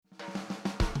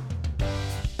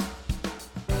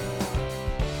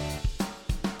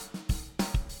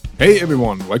Hey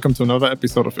everyone, welcome to another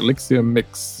episode of Elixir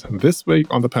Mix. This week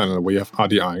on the panel we have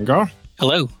Adi Iyengar.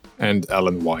 Hello. And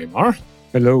Alan Weimar.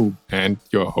 Hello. And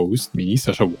your host, me,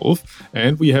 Sasha Wolf.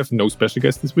 And we have no special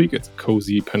guest this week. It's a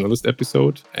cozy panelist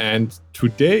episode. And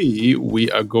today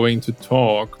we are going to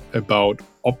talk about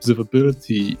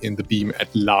observability in the Beam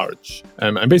at large.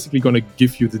 I'm basically going to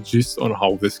give you the gist on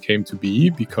how this came to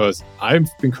be, because I've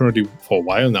been currently, for a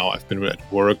while now, I've been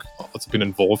at work, also been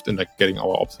involved in getting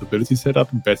our observability set up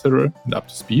better and up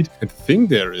to speed. And the thing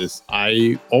there is,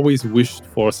 I always wished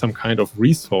for some kind of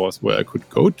resource where I could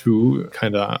go to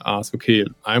kind of ask, okay,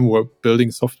 I'm building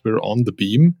software on the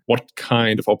Beam. What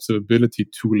kind of observability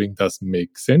tooling does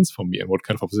make sense for me? And what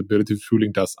kind of observability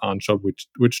tooling does answer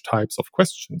which types of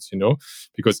questions,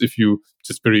 Because if you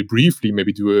just very briefly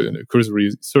maybe do a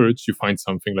cursory search, you find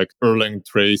something like Erlang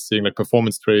tracing, like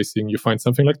performance tracing. You find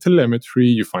something like telemetry.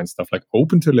 You find stuff like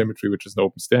open telemetry, which is an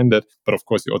open standard. But of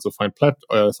course, you also find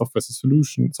software as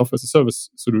a service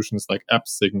solutions like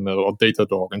AppSignal or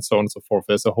Datadog and so on and so forth.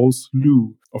 There's a whole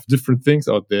slew of different things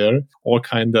out there, all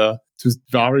kind of to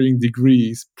varying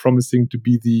degrees, promising to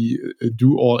be the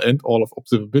do-all, end-all of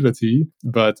observability.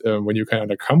 But when you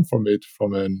kind of come from it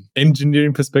from an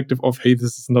engineering perspective of, hey,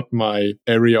 this is not my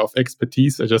area of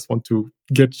expertise, I just want to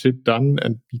get shit done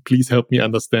and please help me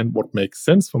understand what makes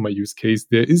sense for my use case,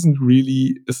 there isn't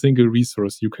really a single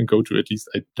resource you can go to. At least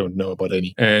I don't know about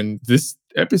any. And this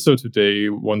episode today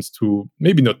wants to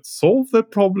maybe not solve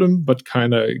that problem, but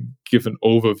kind of give an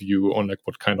overview on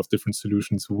what kind of different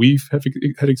solutions we've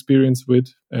had experience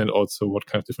with, and also what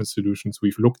kind of different solutions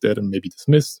we've looked at and maybe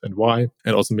dismissed and why,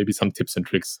 and also maybe some tips and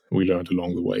tricks we learned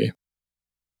along the way.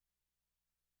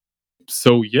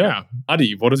 So yeah,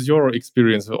 Adi, what is your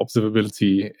experience of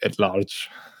observability at large?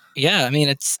 Yeah,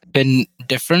 it's been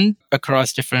different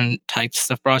across different types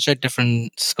of project,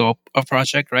 different scope of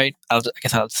project, right? I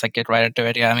guess I'll just get right into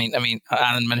it. Yeah,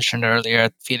 Alan mentioned earlier,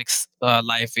 Phoenix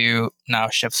Live View now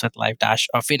ships with Live Dash,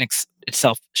 or Phoenix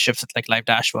itself ships with Live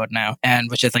Dashboard now,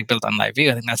 and which is built on Live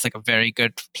View. I think that's a very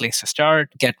good place to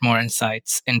start. Get more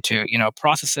insights into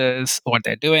processes, what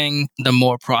they're doing. The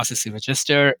more process you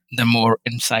register, the more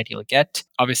insight you'll get.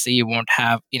 Obviously, you won't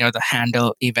have the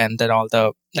handle event and all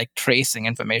the tracing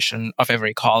information of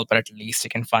every call, but at least you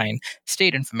can find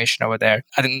state information over there.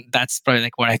 I think that's probably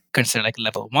what I consider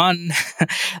level 1.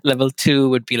 Level 2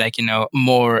 would be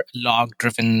more log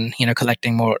driven,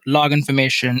 collecting more log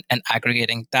information and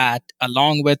aggregating that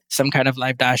along with some kind of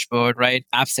live dashboard, right?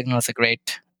 AppSignal is a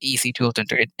great easy tool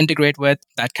to integrate with.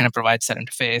 That kind of provides that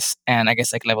interface. And I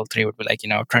guess level 3 would be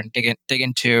trying to dig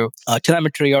into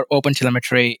telemetry or open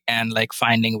telemetry and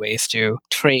finding ways to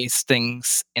trace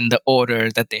things in the order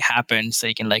that they happen, so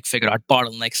you can figure out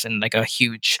bottlenecks in a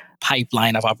huge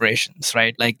pipeline of operations,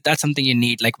 right? That's something you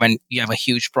need when you have a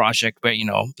huge project where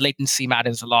latency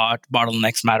matters a lot,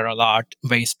 bottlenecks matter a lot,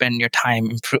 where you spend your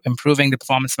time improving the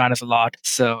performance matters a lot.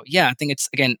 So yeah, I think it's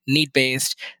again need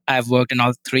based. I've worked in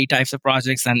all 3 types of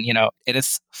projects, and it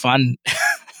is fun.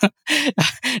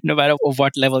 No matter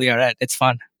what level you're at, it's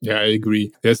fun. Yeah, I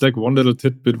agree. There's one little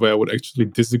tidbit where I would actually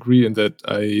disagree in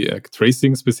that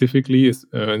tracing specifically is,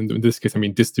 in this case,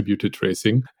 distributed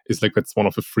tracing is that's one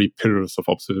of the 3 pillars of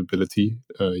observability.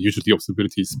 Usually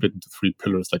observability is split into 3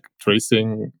 pillars,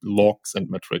 tracing, logs, and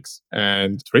metrics.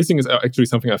 And tracing is actually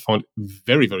something I found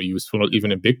very, very useful, not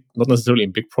necessarily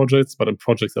in big projects, but in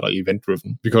projects that are event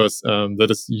driven, because that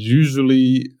is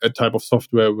usually a type of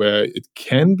software where it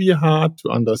can be hard to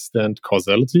understand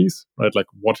causalities, right?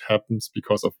 What happens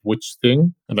because of which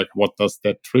thing, and what does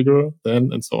that trigger then,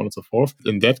 and so on and so forth.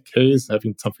 In that case,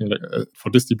 having something for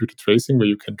distributed tracing where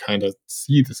you can kind of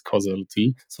see this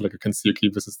causality. So I can see, okay,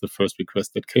 this is the first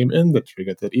request that came in that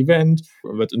triggered that event,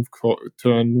 that in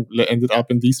turn ended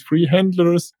up in these 3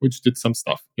 handlers, which did some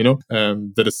stuff,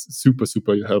 that is super,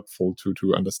 super helpful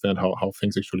to understand how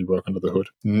things actually work under the hood.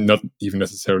 Not even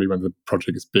necessarily when the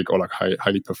project is big or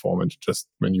highly performant, just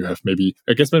when you have maybe,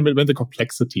 I guess when the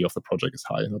complexity of the project is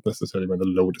high, not necessarily when the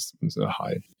load is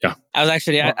high. Yeah. I was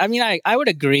actually, I would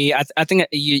agree. I think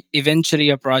eventually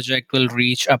a project will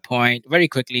reach a point very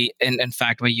quickly, in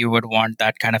fact, where you would want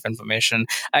that kind of information.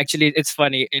 Actually, it's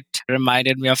funny. It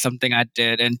reminded me of something I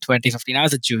did in 2015. I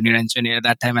was a junior engineer at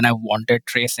that time, and I wanted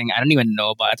tracing. I don't even know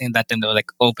about, I think that time there was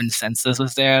Open Census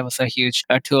was there. It was a huge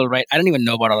tool, right? I didn't even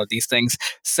know about all of these things.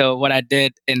 So what I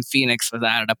did in Phoenix was I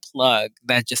added a plug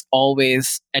that just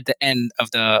always at the end of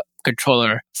the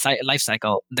controller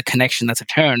lifecycle, the connection that's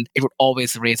returned, it would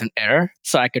always raise an error.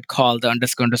 So I could call the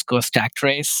 __ stack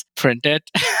trace, print it,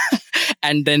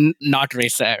 and then not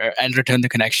raise the error and return the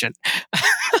connection.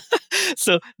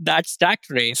 So that stack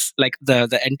trace, like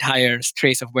the entire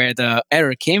trace of where the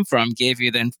error came from, gave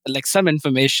you then like some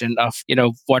information of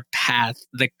what path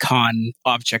the con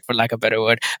object, for lack of a better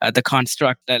word, the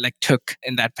construct like took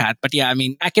in that path. But yeah, I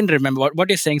mean, I can remember what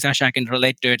you're saying, Sasha. I can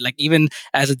relate to it. Like even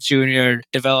as a junior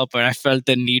developer, I felt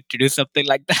the need to do something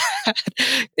like that.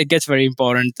 It gets very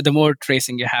important. The more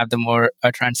tracing you have, the more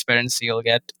transparency you'll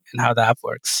get in how the app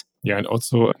works. Yeah, and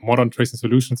also modern tracing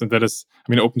solutions. And that is,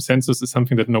 I mean, Open Census is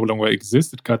something that no longer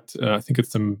exists. It got, I think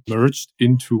it's merged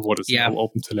into what is now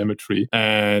Open Telemetry.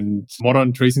 And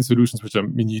modern tracing solutions, which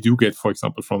you do get, for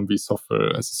example, from the software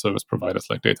as a service providers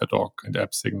like Datadog and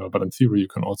AppSignal. But in theory, you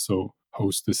can also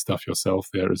host this stuff yourself.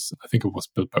 There is, I think it was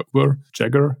built by Uber,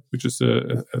 Jagger, which is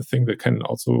a thing that can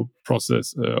also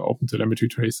process open telemetry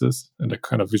traces and that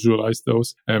kind of visualize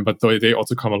those. But they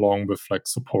also come along with like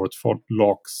support for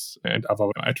logs and other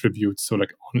attributes. So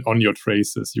like on your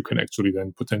traces, you can actually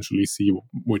then potentially see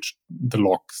which the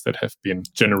logs that have been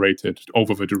generated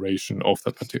over the duration of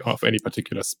of any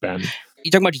particular span.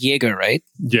 You're talking about Jaeger, right?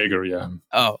 Jaeger, yeah.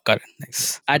 Oh, got it.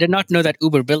 Nice. I did not know that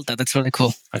Uber built that. That's really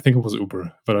cool. I think it was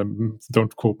Uber, but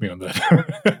don't quote me on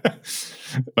that.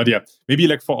 But yeah, maybe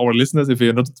like for our listeners, if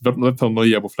you're not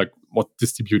familiar with like what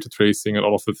distributed tracing and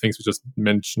all of the things we just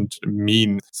mentioned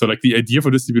mean. So like the idea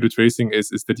for distributed tracing is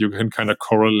that you can kind of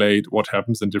correlate what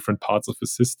happens in different parts of the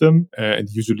system. And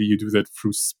usually you do that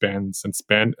through spans.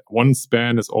 And one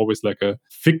span is always like a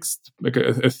fixed, like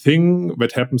a thing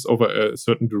that happens over a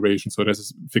certain duration. So there's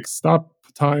a fixed start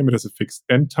time, it has a fixed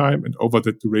end time. And over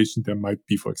that duration, there might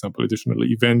be, for example, additional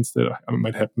events that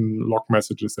might happen, log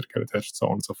messages that get attached, so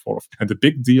on and so forth. And the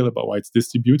big deal about why it's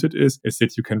distributed is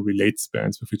that you can relate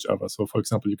spans with each other. So for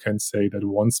example, you can say that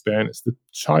one span is the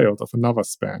child of another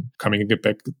span. Coming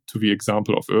back to the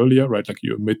example of earlier, right? Like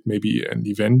you omit maybe an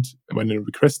event when a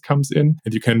request comes in,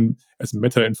 and you can, as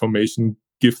meta information,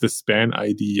 give the span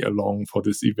ID along for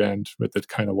this event, that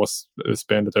kind of was a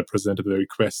span that represented the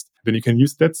request. Then you can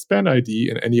use that span ID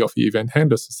in any of the event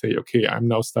handlers to say, okay, I'm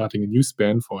now starting a new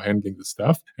span for handling the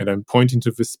stuff, and I'm pointing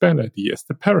to this span ID as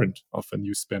the parent of a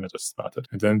new span that just started.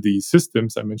 And then the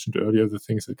systems I mentioned earlier, the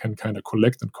things that can kind of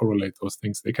collect and correlate those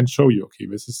things, they can show you, okay,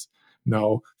 this is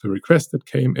now the request that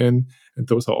came in, and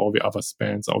those are all the other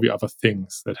spans, all the other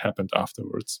things that happened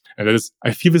afterwards. And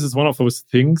I feel this is one of those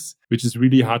things which is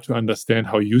really hard to understand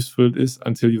how useful it is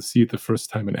until you see it the first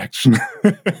time in action,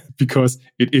 because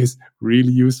it is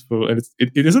really useful. And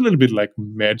it is a little bit like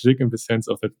magic in the sense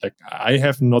of that, like, I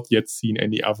have not yet seen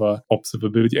any other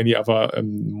observability, any other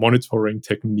monitoring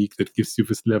technique that gives you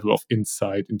this level of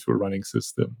insight into a running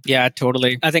system. Yeah,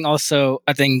 totally. I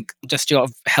think just to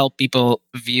help people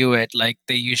view it, like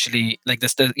they usually like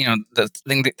this, the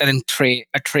thing that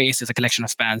a trace is a collection of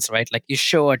spans, right? Like you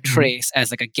show a trace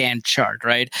as like a Gantt chart,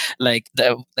 right? Like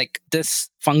this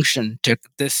function took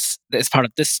this as part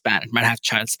of this span. It might have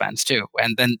child spans too,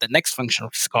 and then the next function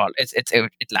is called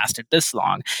it lasted this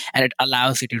long, and it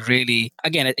allows you to really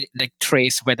like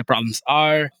trace where the problems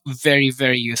are. Very,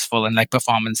 very useful in like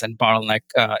performance and bottleneck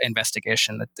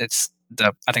investigation.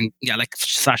 I think, like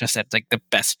Sasha said, like the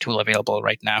best tool available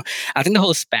right now. I think the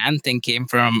whole span thing came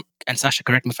from, and Sasha,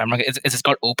 correct me if I'm wrong, it's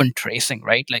called open tracing,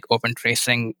 right? Like open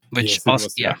tracing, which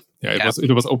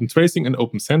it was open tracing and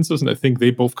open census, and I think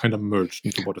they both kind of merged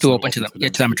into what is open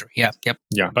telemetry. Yeah, yep.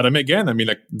 Yeah, but again, I mean,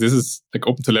 like this is like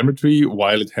open telemetry.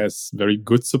 While it has very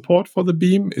good support for the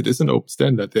Beam, it is an open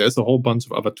standard. There is a whole bunch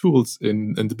of other tools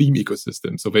in the Beam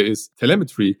ecosystem. So there is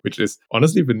telemetry, which is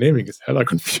honestly, the naming is hella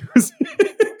confusing.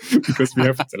 Because we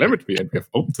have telemetry and we have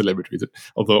open telemetry.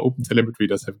 Although open telemetry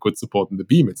does have good support in the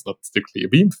Beam, it's not strictly a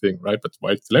Beam thing, right? But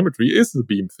while telemetry is a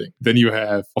Beam thing. Then you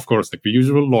have, of course, like the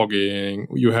usual logging.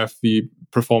 You have the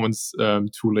performance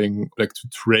tooling, like to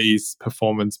trace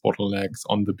performance bottlenecks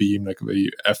on the Beam, like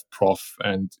the fprof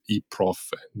and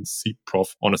eprof and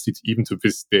cprof. Honestly, even to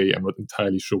this day, I'm not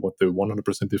entirely sure what the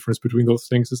 100% difference between those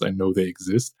things is. I know they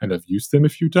exist and I've used them a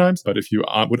few times. But if you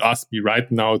would ask me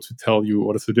right now to tell you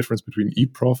what is the difference between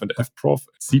eprof and fprof,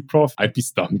 cprof, I'd be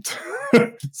stumped.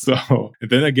 So, and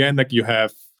then again, like you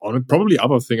have probably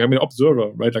other thing. I mean,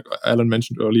 Observer, right? Like Alan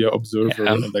mentioned earlier, Observer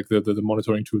and like the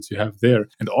monitoring tools you have there.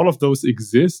 And all of those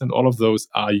exist and all of those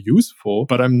are useful.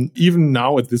 But I'm even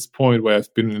now at this point where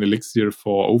I've been in Elixir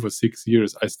for over 6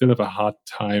 years, I still have a hard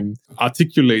time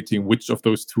articulating which of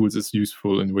those tools is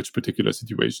useful in which particular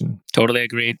situation. Totally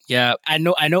agreed. Yeah. I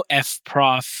know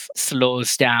fprof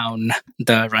slows down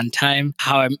the runtime.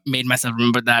 How I made myself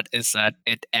remember that is that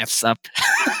it Fs up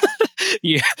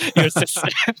your system.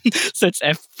 So it's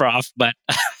fprof, but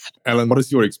Alan, what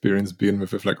has your experience been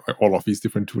with like all of these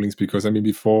different toolings? Because I mean,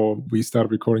 before we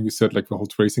started recording, you said like the whole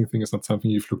tracing thing is not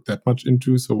something you've looked that much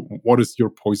into. So what is your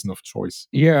poison of choice?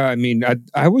 Yeah, I mean,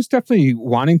 I was definitely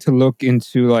wanting to look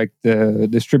into like the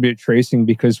distributed tracing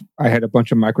because I had a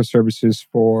bunch of microservices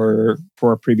for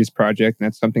a previous project, and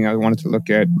that's something I wanted to look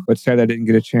at. But sad I didn't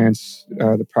get a chance.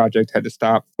 The project had to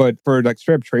stop. But for like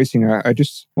straight up tracing, I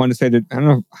just want to say that I don't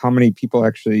know how many people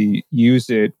actually use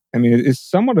it. I mean, it's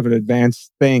somewhat of an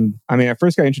advanced thing. I mean, I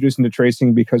first got introduced into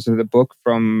tracing because of the book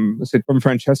from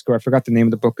Francesco. I forgot the name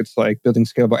of the book. It's like Building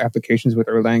Scalable Applications with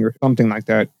Erlang or something like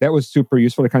that. That was super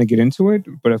useful to kind of get into it.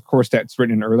 But of course, that's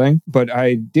written in Erlang. But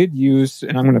I did use,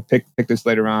 and I'm going to pick this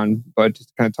later on, but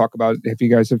just kind of talk about if you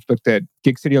guys have looked at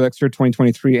Gig City Elixir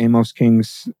 2023, Amos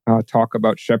King's talk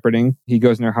about shepherding. He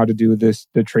goes into how to do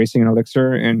the tracing in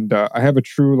Elixir. And I have a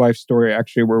true life story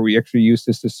actually where we actually used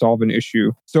this to solve an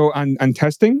issue. So on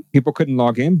testing, people couldn't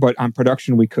log in, but on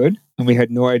production we could. And we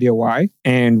had no idea why.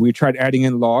 And we tried adding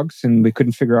in logs and we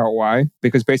couldn't figure out why,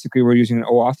 because basically we're using an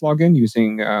OAuth login,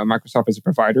 using Microsoft as a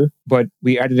provider. But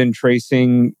we added in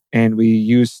tracing and we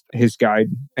used his guide,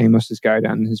 Amos's guide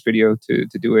on his video to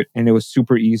do it. And it was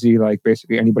super easy. Like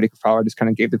basically anybody could follow. I just kind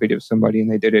of gave the video to somebody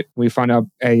and they did it. We found out,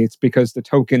 it's because the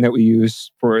token that we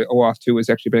use for OAuth 2 has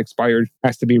actually been expired,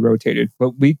 has to be rotated.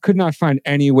 But we could not find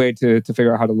any way to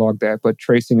figure out how to log that. But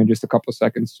tracing in just a couple of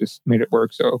seconds just made it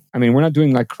work. So, I mean, we're not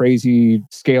doing like crazy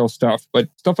scale stuff, but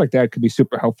stuff like that could be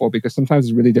super helpful because sometimes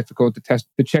it's really difficult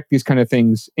to check these kind of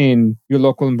things in your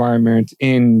local environment,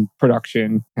 in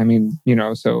production. I mean,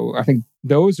 so I think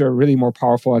those are really more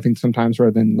powerful, I think, sometimes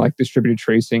rather than like distributed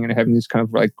tracing and having this kind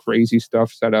of like crazy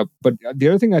stuff set up. But the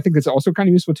other thing I think that's also kind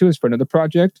of useful too is for another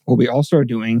project, what we also are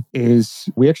doing is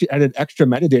we actually added extra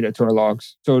metadata to our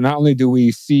logs. So not only do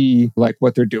we see like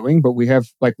what they're doing, but we have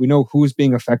like, we know who's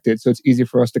being affected. So it's easy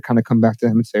for us to kind of come back to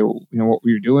them and say, well, what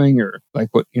were you doing? Or like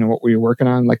what were you working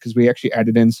on? Like, because we actually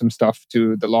added in some stuff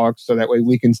to the logs so that way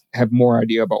we can have more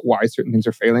idea about why certain things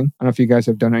are failing. I don't know if you guys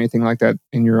have done anything like that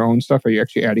in your own stuff. Are you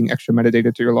actually adding extra metadata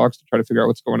to your logs to try to figure out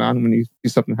what's going on when you see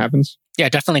something happens? Yeah,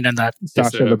 definitely done that.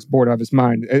 Sasha looks bored out of his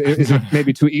mind. Is it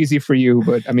maybe too easy for you?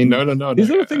 But I mean, no. These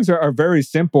little things are very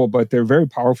simple, but they're very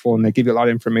powerful and they give you a lot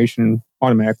of information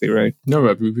automatically, right? No,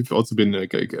 but we've also been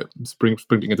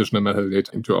sprinting additional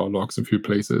metadata into our logs in a few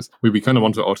places. We kind of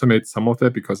want to automate some of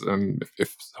that because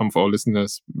if some of our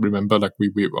listeners remember, like we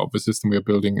the system we are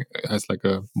building has like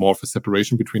a more of a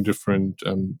separation between different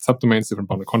subdomains, different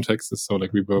bounded contexts. So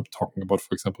like we were talking about,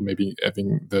 for example, maybe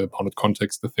having the bounded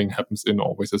context, the thing happens in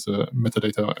always as a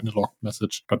metadata in a log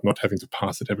message, but not having to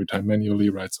pass it every time manually,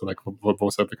 right? So like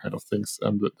those are the kind of things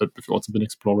that we've also been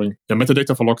exploring. The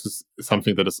metadata for logs is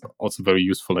something that is also very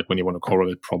useful, like when you want to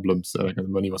correlate problems, like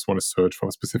when you just want to search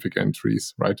for specific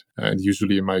entries, right? And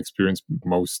usually, in my experience,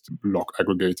 most log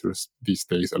aggregators these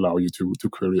days allow you to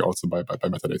query also by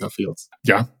metadata fields.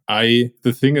 Yeah,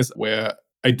 the thing is where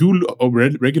I do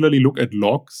regularly look at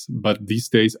logs, but these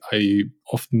days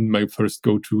my first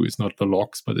go-to is not the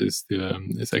logs, but is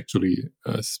actually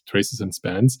traces and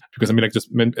spans. Because I mean,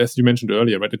 like as you mentioned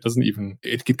earlier, right?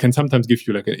 It can sometimes give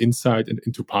you like an insight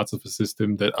into parts of the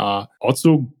system that are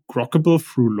also grokkable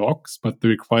through logs, but they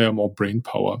require more brain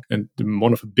power. And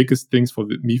one of the biggest things for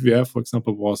me there, for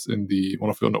example, was in one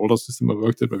of the older system I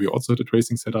worked at, where we also had a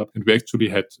tracing setup, and we actually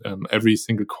had every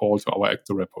single call to our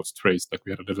actor repos traced. Like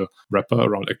we had a little wrapper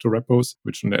around actor repos,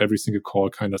 which on every single call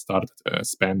kind of started a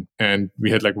span. And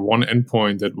we had like one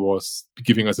endpoint that was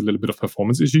giving us a little bit of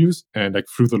performance issues. And like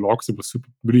through the logs, it was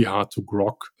really hard to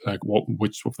grok like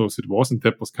which of those it was. And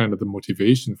that was kind of the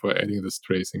motivation for adding this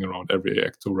tracing around every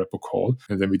actor repo call.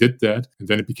 And then we did that. And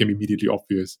then it became immediately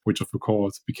obvious which of the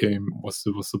calls was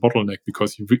the bottleneck,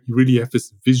 because you really have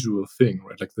this visual thing,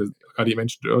 right? Like Adi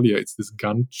mentioned earlier, it's this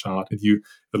Gantt chart, and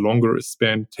the longer a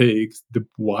span takes, the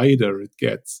wider it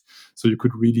gets. So you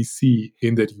could really see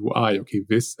in that UI, okay,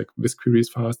 this query is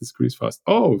fast, this query is fast.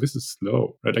 Oh, this is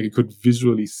slow, right? Like you could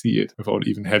visually see it without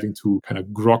even having to kind of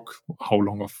grok how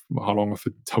long of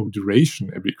a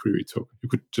duration every query took. You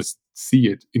could just see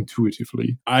it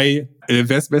intuitively.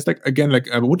 There's like, again, like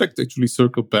I would like to actually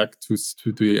circle back to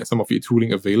some of the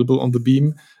tooling available on the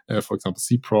Beam, for example,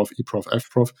 cprof, eprof,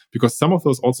 fprof, because some of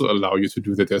those also allow you to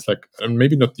do that. There's like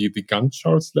maybe not the Gantt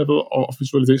charts level of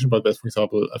visualization, but there's, for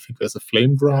example, I think there's a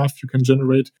flame graph you can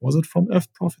generate. Was it from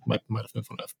fprof? It might have been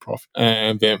from fprof.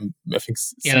 And then I think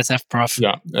that's fprof.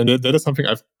 Yeah, and that is something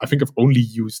I think I've only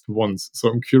used once. So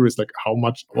I'm curious, like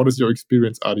what is your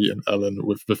experience, Adi and Alan,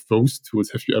 with those tools?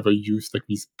 Have you ever use like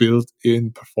these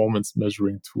built-in performance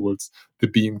measuring tools the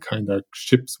Beam kind of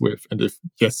ships with? And if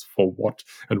yes, for what?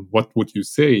 And what would you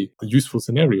say the useful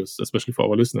scenarios, especially for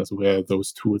our listeners, where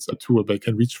those tools are a tool they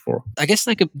can reach for? I guess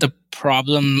like the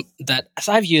problem that, as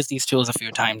I've used these tools a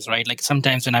few times, right? Like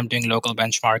sometimes when I'm doing local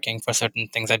benchmarking for certain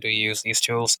things, I do use these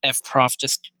tools. fprof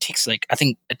just takes like, I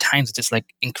think at times it just like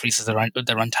increases the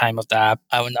runtime of the app.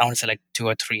 I want to say like 2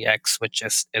 or 3x, which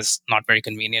is not very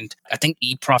convenient. I think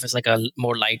eprof is like a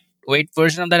more lightweight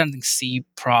version of that. I think C,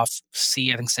 I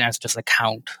think stands for just like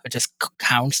count. It just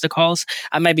counts the calls.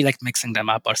 I might be like mixing them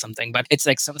up or something, but it's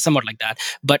like somewhat like that.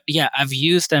 But yeah, I've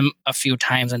used them a few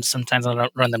times, and sometimes I'll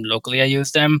run them locally. I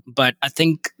use them, but I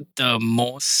think the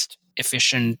most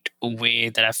efficient way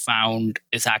that I found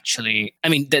is actually,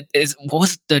 what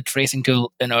was the tracing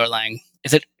tool in Erlang?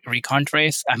 Is it Recon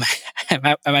Trace? Am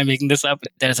I making this up?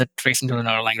 There's a tracing tool in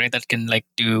Erlang, right, that can like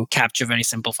capture very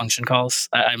simple function calls.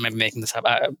 I might be making this up.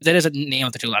 There is a name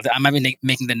of the tool. I might be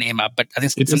making the name up, but I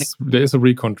think there is a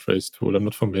Recon Trace tool. I'm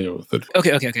not familiar with it.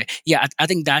 Okay. Yeah, I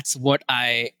think that's what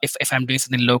if I'm doing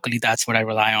something locally, that's what I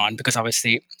rely on, because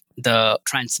obviously the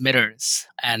transmitters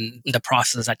and the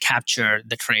processes that capture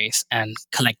the trace and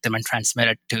collect them and transmit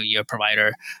it to your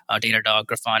provider, Datadog,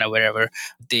 Grafana, wherever,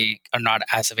 they are not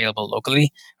as available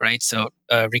locally, right? So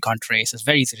Recon Trace is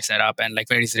very easy to set up and like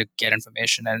very easy to get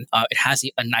information, and it has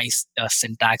a nice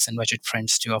syntax in which it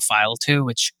prints to a file too,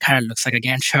 which kind of looks like a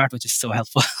Gantt chart, which is so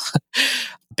helpful.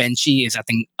 Benchy is, I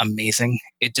think, amazing.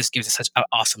 It just gives us such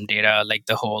awesome data, like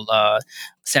the whole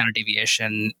standard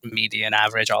deviation, median,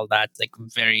 average, all that, like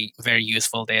very, very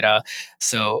useful data.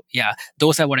 So yeah,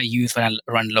 those are what I use when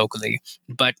I run locally.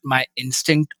 But my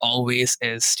instinct always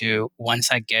is to,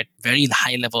 once I get very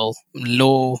high level,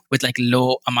 low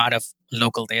amount of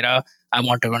local data, I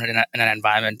want to run it in an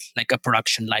environment, like a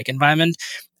production-like environment,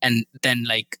 and then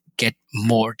like get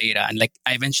more data. And like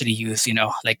I eventually use,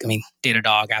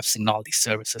 Datadog, AppSignal, all these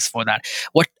services for that.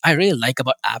 What I really like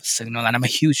about AppSignal, and I'm a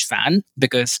huge fan,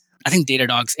 because I think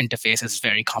Datadog's interface is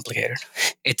very complicated.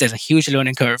 There's a huge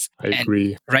learning curve. I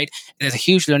agree. Right? There's a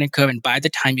huge learning curve. And by the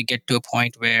time you get to a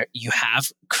point where you have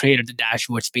created the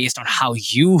dashboards based on how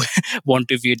you want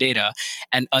to view data,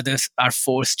 and others are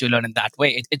forced to learn in that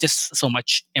way, it's just so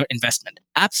much investment.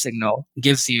 AppSignal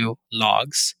gives you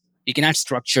logs. You can add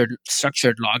structured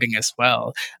logging as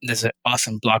well. There's an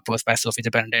awesome blog post by Sophie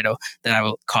DiBenedetto that I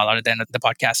will call out at the end of the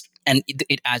podcast. And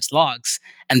it adds logs.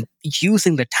 And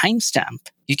using the timestamp,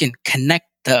 you can connect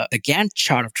the Gantt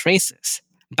chart of traces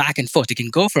back and forth. You can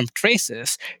go from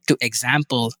traces to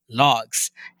example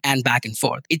logs and back and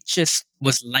forth. It just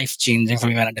was life-changing for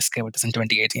me when I discovered this in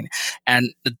 2018.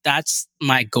 And that's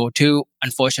my go-to.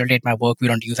 Unfortunately, at my work, we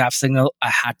don't use AppSignal. I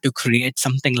had to create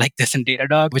something like this in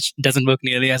Datadog, which doesn't work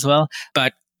nearly as well.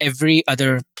 But every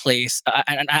other place,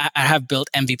 and I have built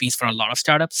MVPs for a lot of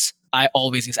startups, I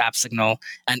always use AppSignal,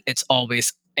 and it's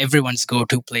always everyone's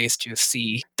go-to place to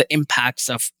see the impacts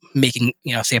of making,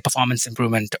 say, a performance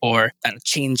improvement or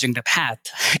changing the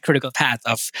critical path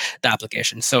of the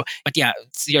application. So, but yeah,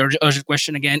 your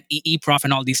question again, eProf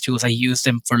and all these tools, I use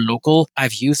them for local.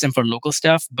 I've used them for local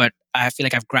stuff, but I feel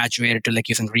like I've graduated to like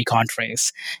using Recon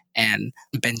Trace and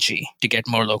Benchy to get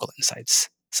more local insights.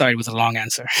 Sorry, it was a long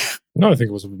answer. No, I think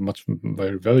it was a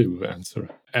very valuable answer.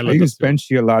 I used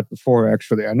Benchy a lot before,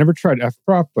 actually. I never tried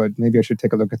fprop, but maybe I should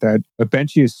take a look at that. But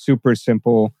Benchy is super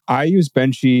simple. I used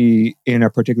Benchy in a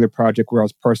particular project where I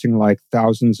was parsing like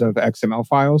thousands of XML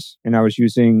files, and I was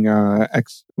using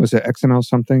was it XML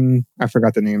something? I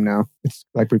forgot the name now. It's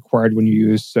like required when you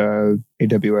use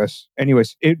AWS.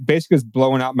 Anyways, it basically is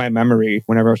blowing out my memory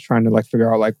whenever I was trying to like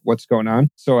figure out like what's going on.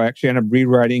 So I actually ended up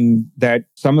rewriting that,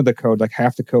 some of the code, like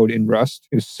half the code in Rust.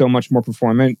 It was so much more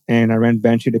performant, and I ran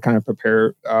Benchy to kind of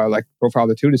prepare profile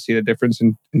the two to see the difference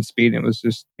in speed. It was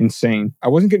just insane. I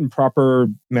wasn't getting proper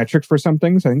metrics for some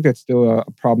things. I think that's still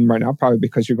a problem right now, probably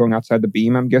because you're going outside the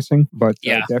beam, I'm guessing. But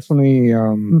definitely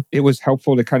it was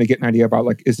helpful to kind of get an idea about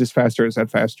like, is this faster? Is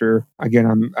that faster?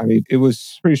 Again, it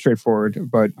was pretty straightforward,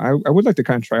 but I would like to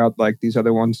kind of try out like these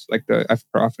other ones, like the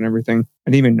fprof and everything.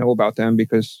 I didn't even know about them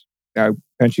because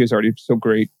Benchy is already so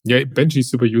great. Yeah, Benchy is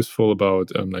super useful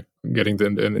about like getting the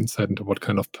insight into what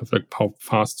kind of how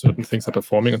fast certain things are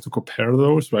performing, and to compare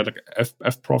those, right? Like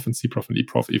fprof and cprof and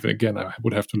eprof. Even again, I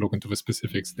would have to look into the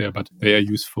specifics there, but they are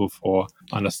useful for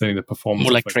understanding the performance.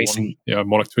 More like tracing.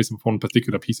 More like tracing for one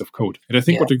particular piece of code. And I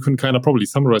think what you can kind of probably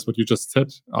summarize what you just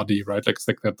said, Adi, right? Like, it's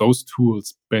like that those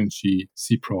tools, Benchy,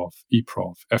 cprof,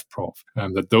 eprof, fprof,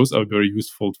 that those are very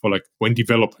useful for like when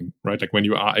developing, right? Like when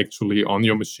you are actually on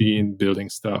your machine building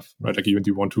stuff, right? Like you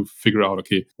want to figure out,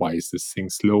 okay, why is this thing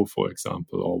slow, for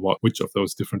example, or which of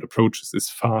those different approaches is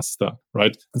faster,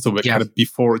 right? And so kind of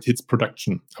before it hits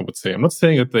production, I would say. I'm not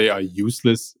saying that they are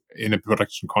useless in a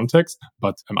production context,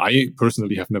 but I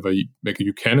personally have never, like,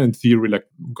 you can in theory like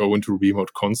go into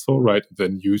remote console, right,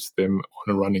 then use them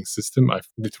on a running system. I've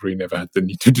literally never had the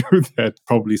need to do that.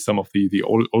 Probably some of the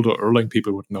older Erlang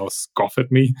people would now scoff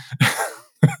at me.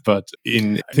 But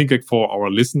I think like for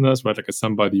our listeners, right, like as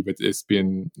somebody that's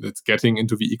getting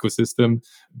into the ecosystem,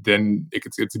 then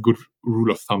it's a good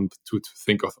rule of thumb to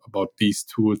think about these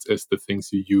tools as the things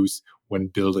you use when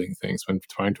building things, when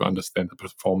trying to understand the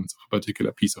performance of a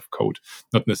particular piece of code,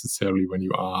 not necessarily when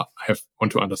you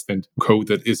want to understand code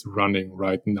that is running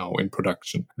right now in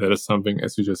production. That is something,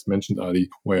 as you just mentioned, Adi,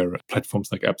 where platforms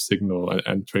like AppSignal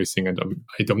and tracing, and I'm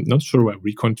not sure where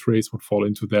Recon Trace would fall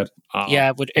into that.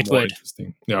 It would.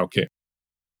 Interesting. Yeah, okay.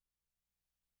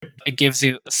 It gives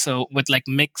you, so with like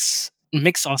Mix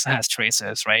also has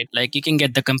tracers, right? Like you can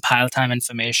get the compile time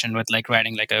information with like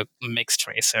writing like a Mix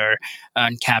tracer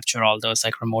and capture all those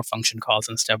like remote function calls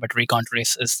and stuff. But Recon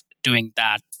Trace is doing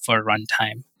that for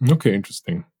runtime. Okay,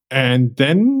 interesting. And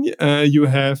then you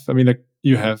have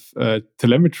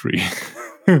telemetry.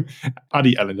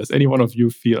 Adi, Alan, does any one of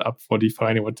you feel up for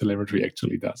defining what telemetry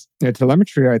actually does? Yeah,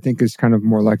 telemetry, I think, is kind of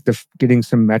more like getting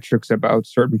some metrics about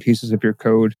certain pieces of your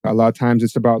code. A lot of times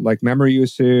it's about like memory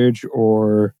usage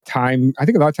or time. I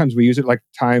think a lot of times we use it like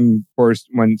time for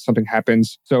when something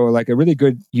happens. So like a really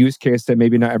good use case that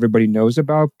maybe not everybody knows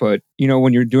about, but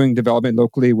when you're doing development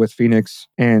locally with Phoenix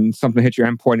and something hits your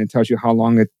endpoint and tells you how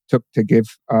long it took to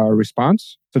give a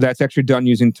response. So that's actually done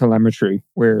using telemetry,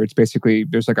 where it's basically,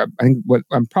 there's like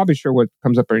I'm probably sure what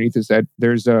comes up underneath is that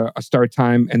there's a start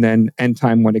time and then end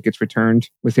time when it gets returned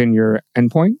within your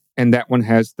endpoint. And that one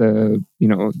has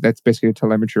that's basically a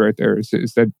telemetry right there. Is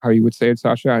that how you would say it,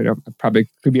 Sasha? Probably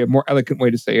could be a more eloquent way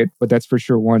to say it, but that's for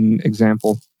sure one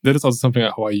example. That is also something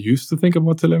how I used to think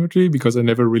about telemetry, because I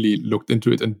never really looked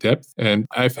into it in depth. And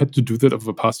I've had to do that over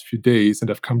the past few days.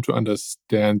 And I've come to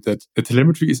understand that the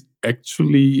telemetry is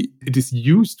it is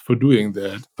used for doing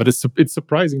that. But it's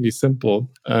surprisingly simple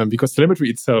because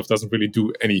telemetry itself doesn't really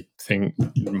do anything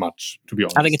much, to be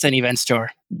honest. I think it's an event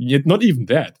store. Yet not even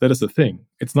that. That is the thing.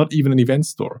 It's not even an event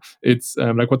store. It's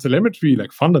like what telemetry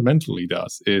like fundamentally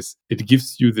does is it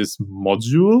gives you this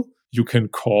module you can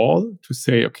call to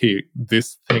say, okay,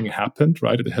 this thing happened,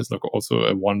 right? It has like also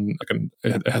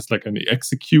it has like an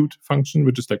execute function,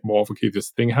 which is like more of, okay, this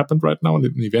thing happened right now, and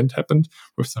an event happened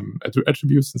with some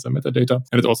attributes and some metadata.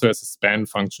 And it also has a span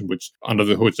function, which under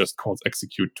the hood just calls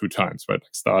execute 2 times, right?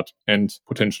 Like start, end,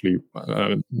 potentially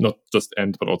not just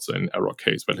end, but also in error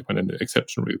case, right? Like when an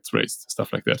exception gets raised,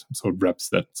 stuff like that. So it wraps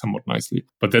that somewhat nicely.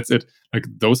 But that's it. Like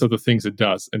those are the things it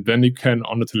does. And then you can,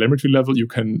 on the telemetry level, you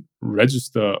can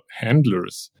register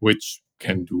handlers, which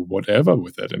can do whatever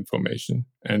with that information.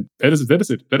 And that is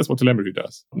it. That is what telemetry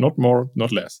does. Not more,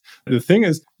 not less. The thing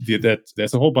is that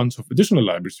there's a whole bunch of additional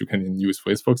libraries you can use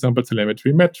for example,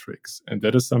 telemetry metrics. And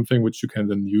that is something which you can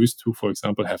then use to, for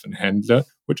example, have a handler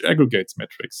which aggregates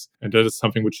metrics. And that is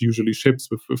something which usually ships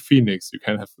with Phoenix. You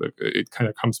can have, it kind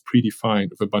of comes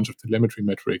predefined with a bunch of telemetry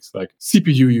metrics like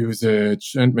CPU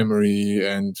usage and memory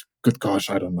and good gosh,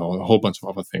 I don't know, a whole bunch of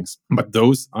other things. But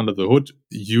those under the hood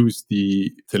use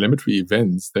the telemetry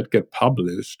events that get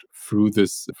published through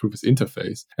this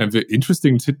interface. And the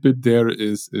interesting tidbit there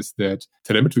is that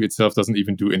telemetry itself doesn't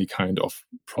even do any kind of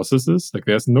processes. Like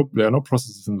there are no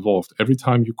processes involved. Every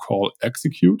time you call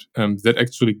execute, that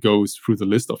actually goes through the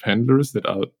list of handlers that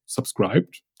are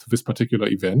subscribed to this particular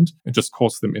event and just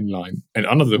calls them inline. And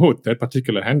under the hood, that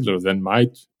particular handler then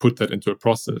might put that into a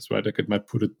process, right? Like it might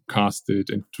cast it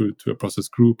into a process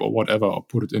group or whatever, or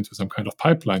put it into some kind of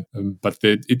pipeline. But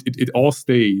it all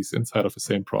stays inside of the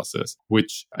same process,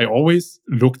 which I always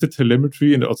looked at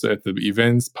telemetry and also at the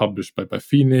events published by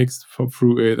Phoenix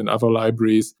through it and other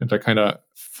libraries. And I kind of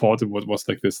thought it was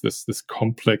like this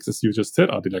complex, as you just said,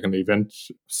 like an event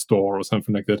store or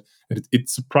something like that. And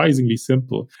it's surprisingly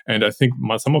simple. And I think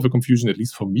some of the confusion, at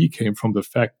least for me, came from the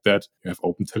fact that you have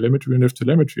open telemetry and you have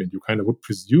telemetry, and you kind of would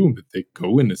presume that they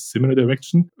go in a similar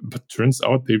direction, but turns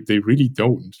out they really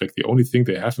don't. Like the only thing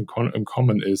they have in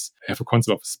common is they have a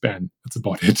concept of a span. That's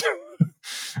about it.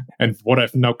 And what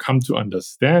I've now come to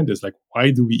understand is like, why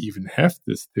do we even have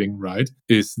this thing, right?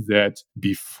 Is that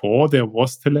before there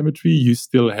was telemetry, you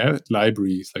still had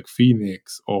libraries like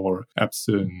Phoenix or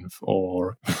Absinthe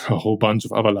or a whole bunch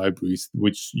of other libraries,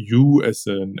 which you as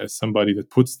somebody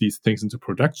that puts these things into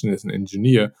production as an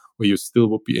engineer where you still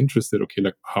would be interested, okay,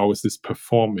 like how is this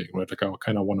performing, right? Like I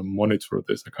kind of want to monitor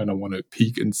this. I kind of want to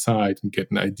peek inside and get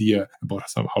an idea about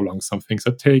how long some things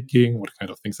are taking, what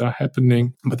kind of things are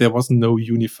happening. But there was no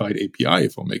unified API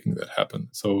for making that happen.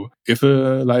 So if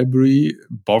a library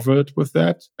bothered with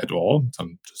that at all,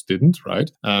 some just didn't, right?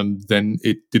 Then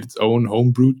it did its own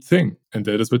homebrewed thing. And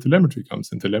that is where telemetry comes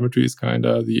in. Telemetry is kind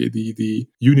of the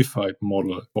unified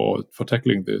model for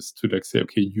tackling this, to like say,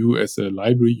 okay, you as a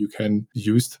library, you can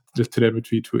use the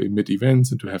telemetry to emit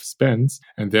events and to have spans.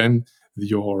 And then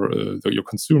your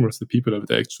consumers, the people that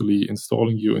are actually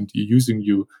installing you and using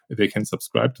you, they can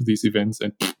subscribe to these events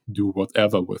and do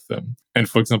whatever with them. And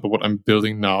for example, what I'm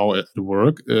building now at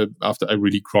work, after I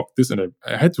really grokked this, and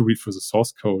I had to read through the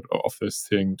source code of this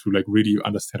thing to like really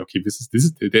understand, okay, this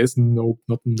is there's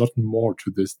not more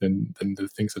to this than the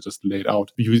things I just laid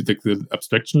out. The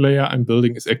abstraction layer I'm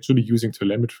building is actually using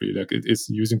telemetry. Like it is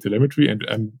using telemetry, and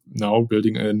I'm now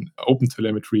building an open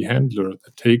telemetry handler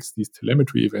that takes these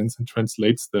telemetry events and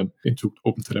translates them into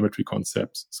open telemetry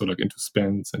concepts. So like into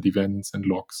spans and events and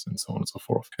logs and so on and so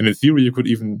forth. And in theory, you could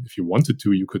even, if you wanted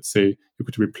to, you could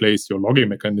replace your logging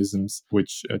mechanisms with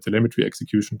telemetry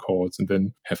execution calls, and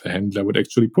then have a handler that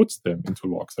actually puts them into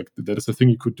logs. Like that is a thing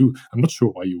you could do. I'm not sure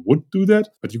why you would do that,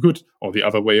 but you could. Or the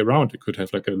other way around, you could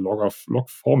have like a log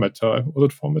formatter.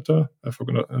 Was it formatter? I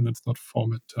forgot. And it's not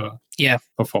formatter. Yeah.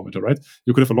 Or formatter, right?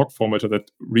 You could have a log formatter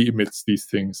that re-emits these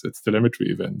things. It's telemetry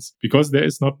events, because there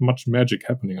is not much magic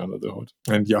happening under the hood.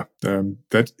 And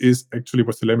that is actually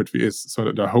what telemetry is. So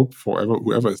that I hope for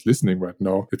whoever is listening right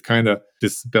now, it kind of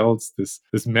dispels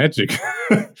this magic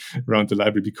around the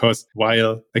library, because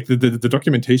while like the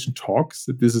documentation talks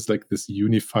that this is like this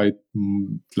unified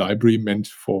library meant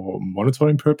for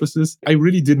monitoring purposes, I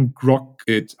really didn't grok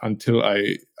it until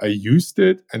I used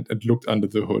it and looked under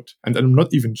the hood. And I'm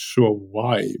not even sure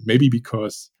why. Maybe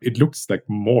because it looks like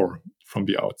more from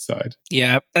the outside.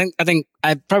 Yeah, I think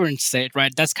I probably didn't say it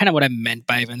right. That's kind of what I meant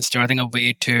by events too. I think a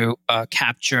way to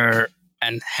capture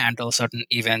and handle certain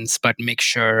events, but make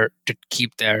sure to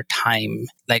keep their time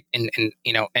like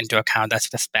into account. That's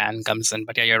where the span comes in.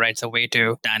 But yeah, you're right. It's a way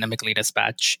to dynamically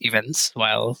dispatch events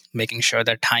while making sure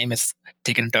their time is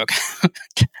taken into account.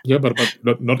 Yeah, but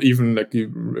not even like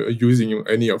using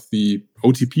any of the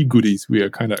OTP goodies we are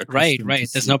kind of right.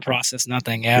 There's no process,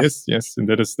 nothing. Yeah. Yes, and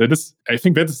that is. I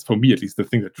think that is for me at least the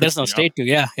thing that there's no state to.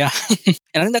 Yeah.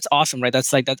 And I think that's awesome, right?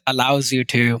 That's like that allows you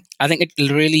to. I think it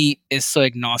really is so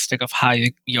agnostic of how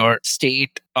your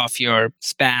state of your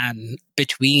span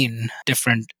between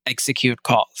different execute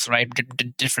calls, right?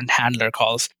 Different handler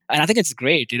calls. And I think it's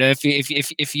great,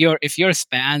 if your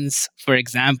spans, for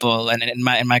example, and in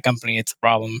my company it's a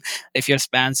problem, if your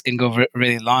spans can go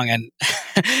really long and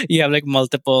you have like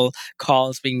multiple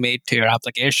calls being made to your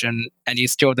application and you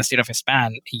store the state of a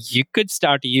span, you could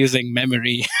start using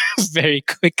memory very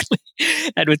quickly.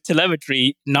 And with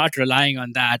telemetry, not relying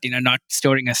on that, not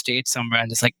storing a state somewhere and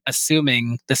just like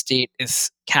assuming the state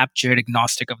is captured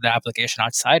agnostic of the application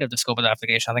outside of the scope of the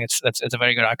application. I think it's a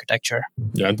very good architecture.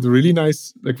 Yeah, and the really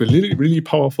nice, like the really, really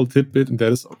powerful tidbit, and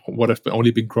that is what I've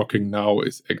only been grokking now,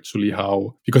 is actually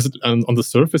how, because on the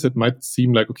surface it might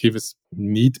seem like, okay, this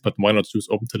neat, but why not use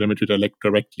OpenTelemetry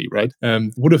directly, right?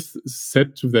 Would have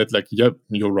said to that, like, yeah,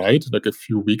 you're right, like a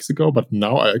few weeks ago, but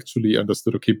now I actually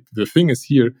understood, okay, the thing is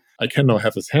here, I can now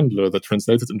have this handler that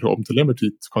translates it into OpenTelemetry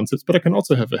concepts, but I can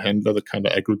also have a handler that kind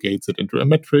of aggregates it into a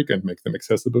metric and make them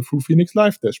accessible through Phoenix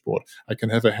Live dashboard. I can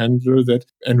have a handler that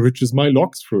enriches my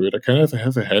logs through it. I can have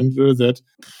a handler that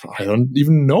I don't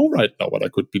even know right now what I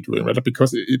could be doing, right?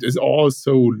 Because it is all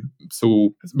so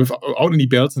without any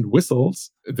bells and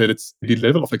whistles, that it's the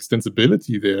level of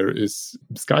extensibility there is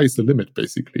sky is the limit,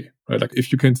 basically, right? Like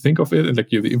if you can think of it and like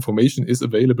the information is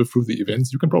available through the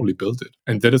events, you can probably build it.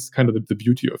 And that is kind of the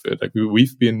beauty of it. Like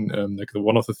we've been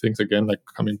one of the things, again, like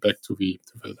coming back to the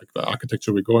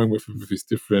architecture we're going with these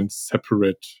different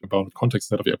separate bounded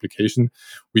contexts of the application,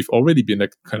 we've already been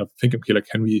like kind of thinking, okay, like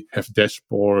can we have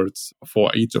dashboards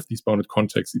for each of these bounded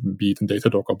contexts, be it in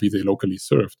Datadog or be they locally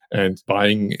served, and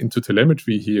buying into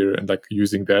telemetry here and like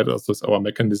using that as our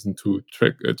mechanism to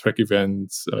track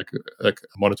events, like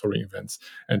monitoring events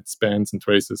and spans and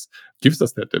traces, gives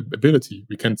us that ability.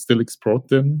 We can still export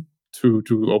them to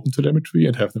OpenTelemetry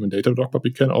and have them in Datadog, but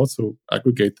we can also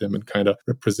aggregate them and kind of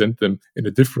represent them in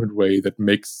a different way that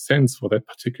makes sense for that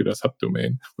particular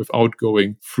subdomain without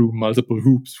going through multiple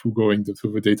hoops, through going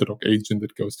through the Datadog agent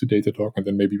that goes to Datadog, and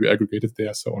then maybe we aggregate it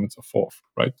there, so on and so forth,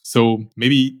 right? So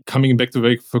maybe coming back to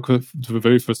the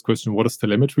very first question, what is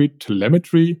telemetry?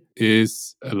 Telemetry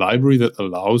is a library that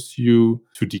allows you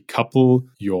to decouple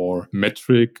your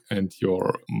metric and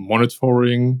your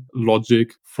monitoring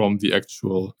logic from the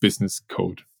actual business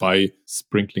code by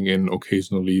sprinkling in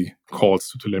occasionally calls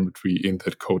to telemetry in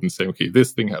that code and saying, okay,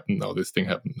 this thing happened now, this thing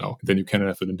happened now. And then you can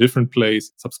have it in a different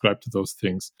place, subscribe to those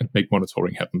things, and make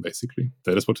monitoring happen, basically.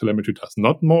 That is what telemetry does.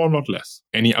 Not more, not less.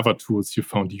 Any other tools you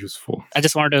found useful? I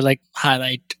just wanted to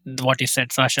highlight what you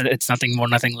said, Sasha. It's nothing more,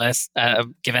 nothing less.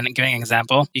 Giving an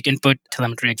example, you can put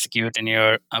telemetry execute in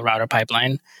your router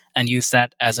pipeline and use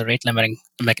that as a rate limiting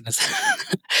mechanism.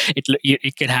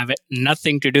 It could have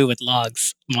nothing to do with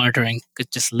logs monitoring. Because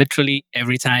just literally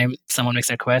every time someone makes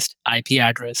a request, IP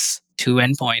address to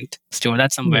endpoint, store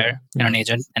that somewhere in an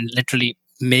agent, and literally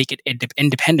make it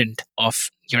independent of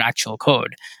your actual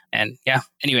code. And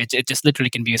anyway, it just literally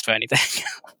can be used for anything.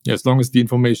 Yeah, as long as the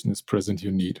information is present you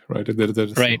need, right? That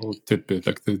is right. The whole tidbit.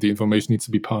 Like the information needs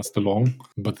to be passed along,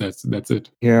 but that's it.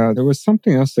 Yeah, there was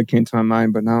something else that came to my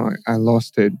mind, but now I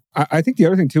lost it. I think the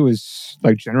other thing too is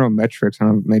general metrics. I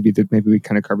don't know, maybe we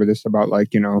kind of cover this about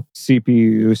CPU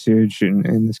usage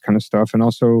and this kind of stuff. And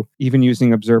also even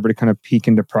using Observer to kind of peek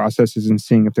into processes and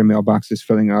seeing if their mailbox is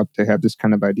filling up, to have this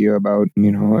kind of idea about,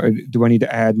 do I need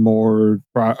to add more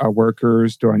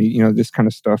workers? Do I need, this kind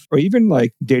of stuff? Or even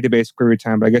database query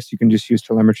time, but I guess you can just use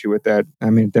telemetry with that. I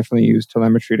mean, definitely use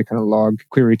telemetry to kind of log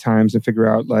query times and figure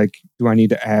out, do I need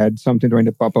to add something? Do I need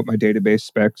to bump up my database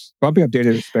specs? Bumping up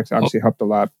database specs obviously helped a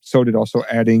lot. So did also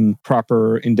adding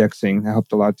proper indexing. That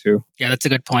helped a lot too. Yeah, that's a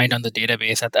good point on the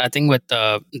database. I think with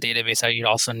the database, you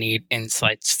also need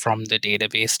insights from the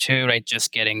database too, right?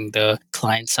 Just getting the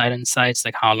client-side insights,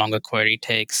 like how long a query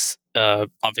takes,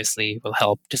 obviously will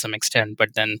help to some extent,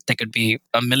 but then there could be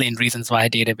a million reasons why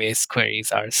database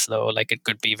queries are slow. Like it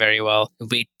could be very well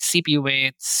CPU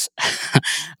weights,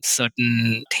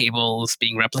 certain tables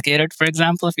being replicated, for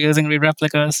example, if you're using read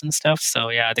replicas and stuff. So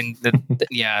I think that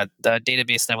the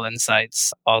database level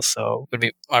insights also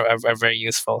are very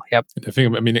useful. Yep. And I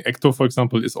think Ecto, for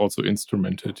example, is also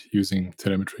instrumented using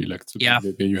telemetry,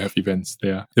 where you have events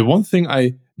there. The one thing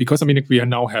because we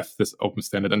now have this open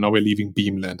standard, and now we're leaving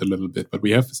Beamland a little bit, but we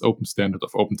have this open standard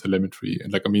of open telemetry.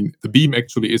 And the Beam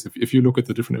actually is, if you look at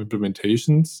the different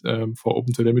implementations for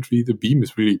open telemetry, the Beam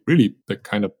is really, really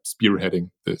kind of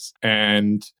spearheading this.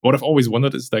 And what I've always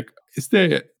wondered is is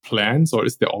there plans or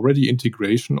is there already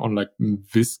integration on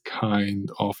this kind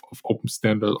of open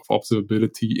standard of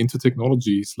observability into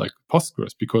technologies like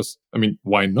Postgres? Because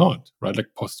why not, right?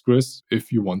 Postgres,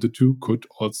 if you wanted to, could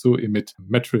also emit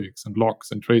metrics and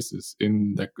logs and traces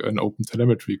in an open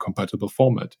telemetry compatible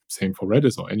format. Same for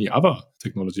Redis or any other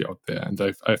technology out there. And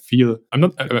I feel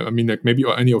maybe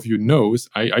any of you knows,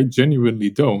 I genuinely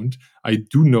don't. I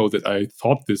do know that I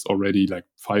thought this already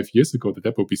 5 years ago,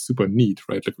 that would be super neat,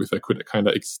 right? If I could kind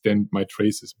of extend my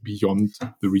traces beyond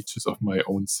the reaches of my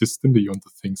own system, beyond the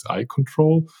things I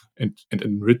control, and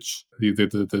enrich the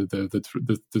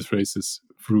traces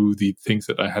through the things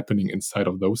that are happening inside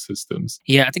of those systems.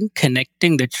 Yeah, I think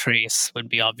connecting the trace would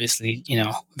be obviously,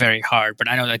 very hard. But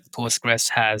I know Postgres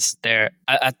has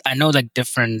I know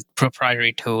different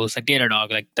proprietary tools like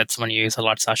Datadog, that's one you use a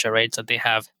lot, Sasha, right? So they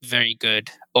have very good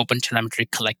open telemetry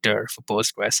collector for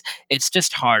Postgres. It's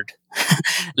just hard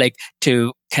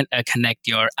to connect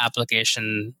your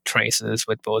application traces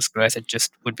with Postgres. It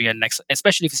just would be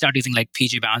especially if you start using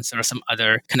PG Bouncer or some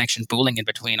other connection pooling in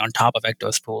between on top of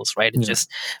Ecto's pools, right? It's just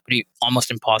would be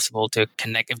almost impossible to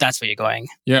connect if that's where you're going.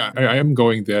 Yeah, I am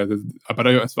going there. But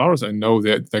as far as I know,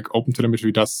 that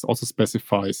OpenTelemetry does also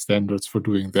specify standards for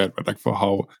doing that, but for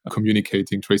how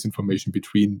communicating trace information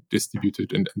between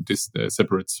distributed and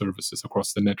separate services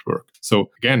across the network. So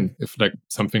again, if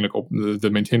something the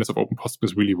maintainers of Open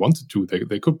Postgres really wanted to,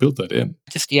 they could build that in.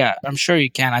 I'm sure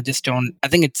you can. I just don't. I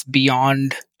think it's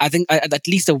beyond. I think at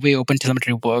least the way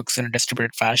OpenTelemetry works in a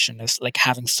distributed fashion is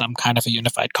having some kind of a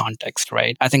unified context,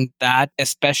 right? I think that,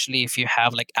 especially if you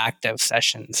have active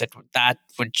sessions, that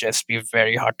would just be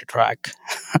very hard to track,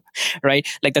 right?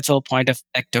 That's the whole point of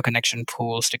Ecto connection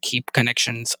pools, to keep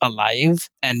connections alive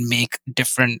and make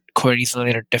different queries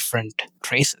related different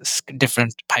traces,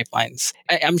 different pipelines.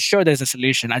 I'm sure there's a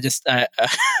solution. I just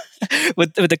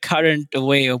with the current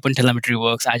way OpenTelemetry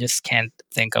works, I just can't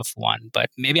think of one. But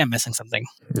maybe I'm missing something.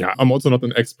 Yeah, I'm also not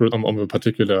an expert on the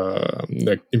particular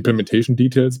like implementation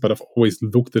details, but I've always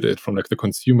looked at it from like the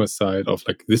consumer side of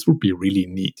like this would be really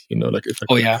neat, like if I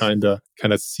could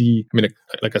kind of see. I mean,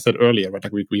 like I said earlier, right?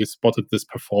 Like we spotted this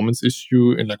performance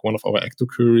issue in like one of our Ecto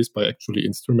queries by actually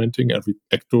instrumenting every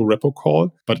Ecto repo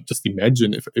call. But just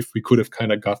imagine if we could have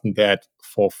kind of gotten that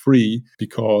for free,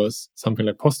 because something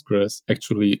like Postgres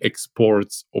actually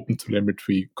exports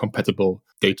OpenTelemetry compatible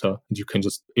data, and you can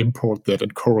just import that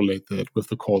and correlate that with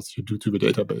the calls you do to the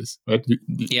database, right?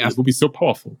 It would be so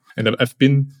powerful. And I've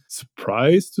been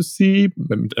surprised to see,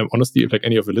 and honestly, if like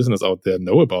any of the listeners out there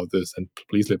know about this, and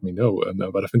please let me know,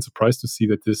 but I've been surprised to see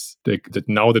that that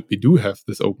now that we do have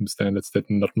this open standards, that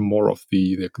not more of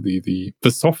the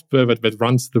software that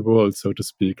runs the world, so to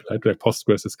speak, like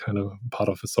Postgres is kind of part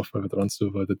of the software that runs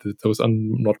the world, that those are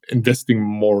not investing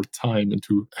more time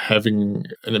into having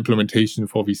an implementation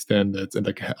for these standards and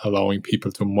like allowing people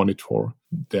to monitor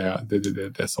their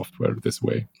software this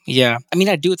way. Yeah, I mean,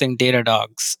 I do think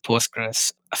Datadog's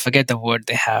Postgres, I forget the word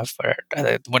they have for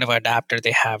whatever adapter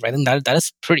they have. I think that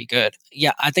is pretty good.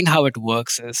 Yeah, I think how it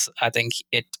works is I think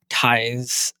it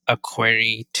ties a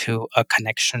query to a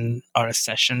connection or a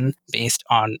session based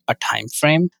on a time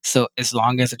frame. So as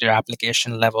long as at your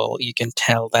application level, you can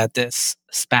tell that this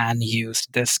span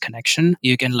used this connection,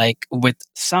 you can like with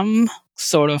some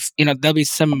sort of, there'll be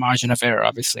some margin of error,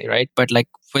 obviously, right? But like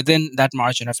within that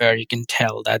margin of error, you can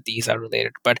tell that these are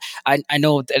related. But I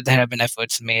know that there have been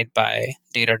efforts made by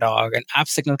Datadog, and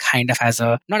AppSignal kind of has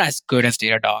not as good as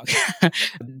Datadog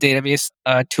database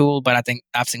tool, but I think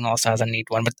AppSignal also has a neat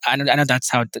one. But I know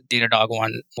that's how the Datadog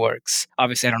one works.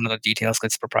 Obviously, I don't know the details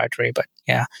because it's proprietary, but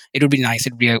yeah, it would be nice.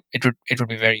 It would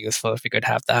be very useful if we could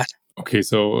have that. Okay,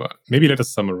 so maybe let us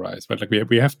summarize, right? Like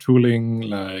we have tooling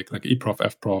like eProf,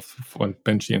 FProf, and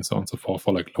Benchy, and so on and so forth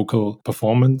for like local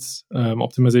performance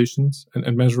optimizations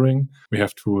and measuring. We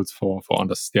have tools for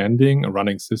understanding a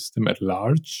running system at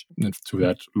large, and to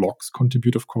that logs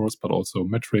contribute, of course, but also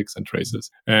metrics and traces.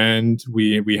 And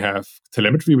we have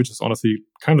telemetry, which is honestly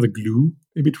kind of the glue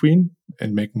in between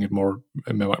and making it more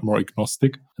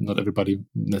agnostic, and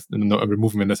not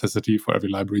removing the necessity for every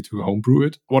library to homebrew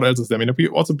it. What else is there? I mean, we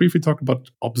also briefly talked about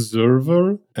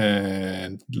Observer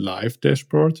and Live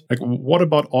Dashboard. Like, what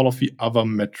about all of the other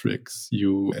metrics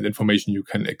and information you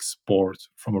can export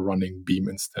from a running Beam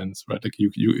instance, right? Like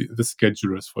the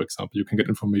schedulers, for example, you can get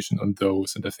information on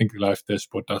those. And I think Live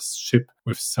Dashboard does ship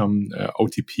with some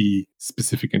OTP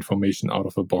specific information out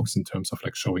of the box in terms of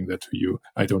like showing that to you.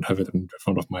 I don't have it in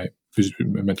front of my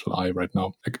mental eye right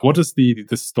now. Like, what is the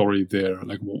story there?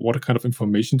 Like, what kind of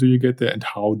information do you get there, and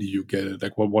how do you get it?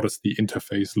 Like, what is the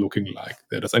interface looking like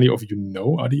there? Does any of you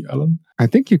know, Adi, Alan? I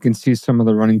think you can see some of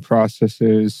the running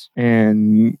processes,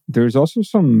 and there's also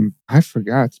some, I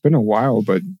forgot, it's been a while,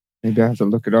 but maybe I have to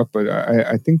look it up, but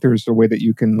I think there's a way that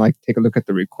you can like take a look at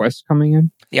the requests coming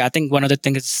in. Yeah, I think one of the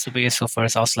things that's super useful for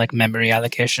is also like memory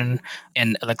allocation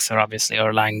in Elixir, obviously,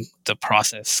 or allowing the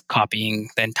process copying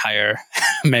the entire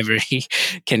memory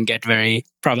can get very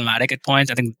problematic at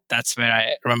points. I think that's where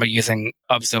I remember using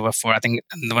Observer for. I think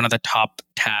one of the top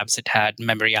tabs, it had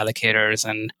memory allocators,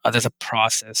 and there's a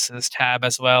processes tab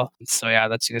as well. So yeah,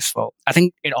 that's useful. I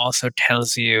think it also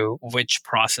tells you which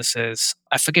processes,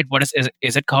 I forget what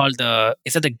is it called,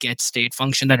 is it the get state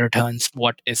function that returns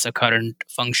what is the current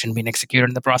function being executed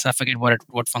in the process? I forget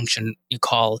what function you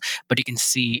call, but you can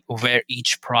see where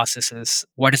each process is,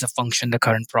 what is the function the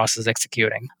current process is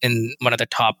executing in one of the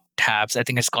top tabs. I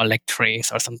think it's called like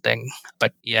trace or something.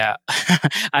 But yeah,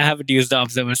 I haven't used the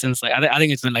Observer since like I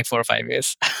think it's been like 4 or 5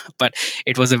 years. But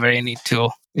it was a very neat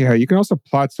tool. Yeah, you can also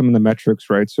plot some of the metrics,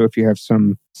 right? So if you have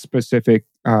some specific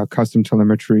custom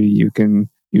telemetry, you can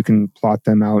plot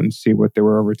them out and see what they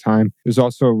were over time. There's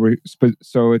also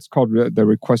so it's called the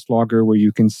request logger, where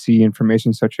you can see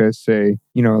information such as, say,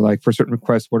 like for certain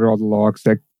requests, what are all the logs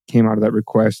that came out of that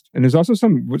request. And there's also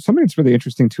something that's really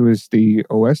interesting too is the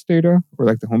OS data, or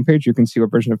like the homepage. You can see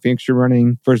what version of Phoenix you're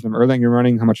running, version of Erlang you're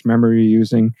running, how much memory you're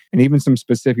using, and even some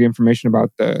specific information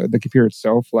about the computer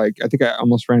itself. Like I think I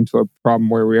almost ran into a problem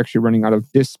where we're actually running out of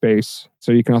disk space.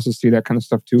 So you can also see that kind of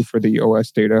stuff too for the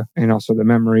OS data, and also the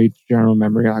memory, general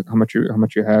memory, like how much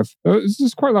you have. So this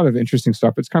is quite a lot of interesting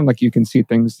stuff. It's kind of like you can see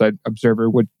things that Observer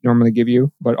would normally give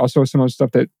you, but also some of the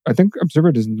stuff that I think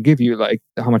Observer doesn't give you, like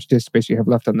how much disk space you have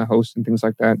left on the host and things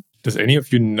like that. Does any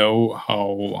of you know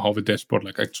how the dashboard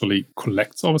like actually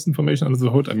collects all this information under the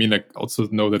hood? I mean, like also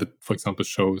know that it, for example,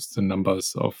 shows the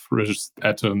numbers of registered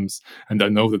atoms, and I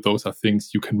know that those are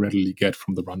things you can readily get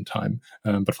from the runtime.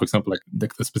 But for example, like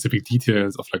the specific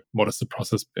details of like what is the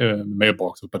process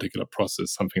mailbox of a particular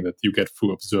process, something that you get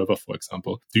through Observer, for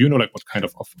example. Do you know like what kind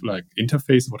of like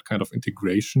interface, what kind of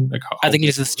integration? Like how I think that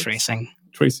it's just works? tracing.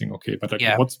 Tracing, okay, but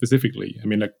like what specifically? I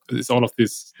mean, like it's all of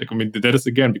this. Like, I mean, that is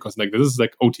again because like this is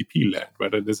like OTP land,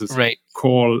 right? This is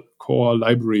core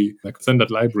library, like standard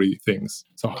library things.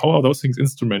 So how are those things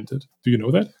instrumented? Do you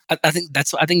know that? I think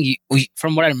that's. I think we,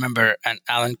 from what I remember, and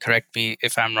Alan, correct me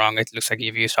if I'm wrong. It looks like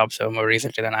you've used Observer more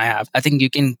recently than I have. I think you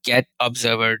can get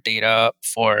Observer data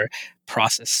for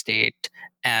process state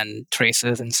and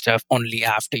traces and stuff only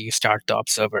after you start the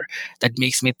Observer. That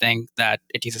makes me think that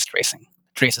it uses tracing.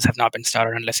 Traces have not been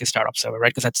started unless you start Observer, right?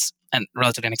 Because that's a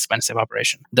relatively inexpensive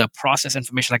operation. The process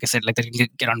information, like I said, like that you can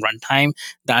get on runtime,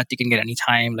 that you can get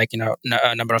anytime, like,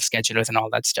 a number of schedulers and all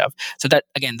that stuff. So that,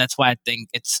 again, that's why I think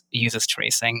it uses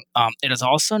tracing. It is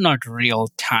also not real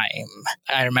time.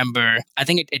 I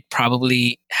think it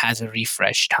probably has a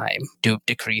refresh time to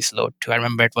decrease load too. I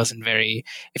remember it wasn't very,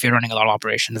 if you're running a lot of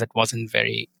operations, it wasn't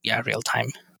very, real time.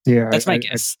 Yeah, that's my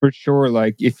guess. For sure,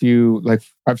 like if you, like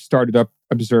I've started up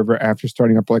Observer after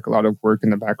starting up like a lot of work in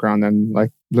the background and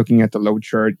like looking at the load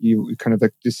chart, you kind of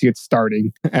like to see it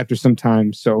starting after some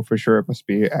time. So for sure, it must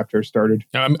be after it started.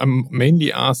 Yeah, I'm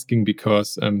mainly asking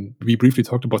because we briefly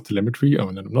talked about telemetry. Oh,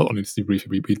 no, not only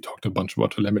briefly, we talked a bunch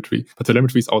about telemetry, but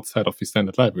telemetry is outside of the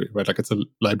standard library, right? Like it's a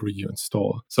library you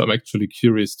install. So I'm actually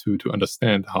curious to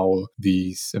understand how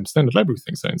these standard library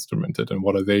things are instrumented and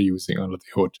what are they using under the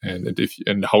hood,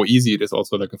 and how easy it is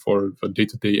also like for a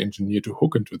day-to-day engineer to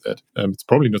hook into that. It's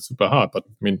probably not super hard, but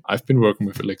I mean, I've been working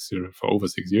with Elixir for over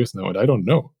 6 years now, and I don't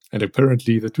know. And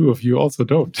apparently, the two of you also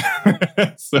don't.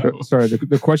 Sorry,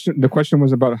 the question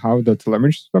was about how the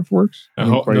telemetry stuff works.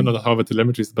 How the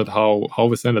telemetry is, but how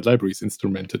the standard library is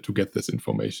instrumented to get this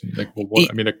information. Like,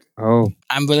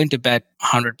 I'm willing to bet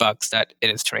 $100 that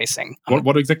it is tracing.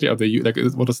 What exactly are they? Like,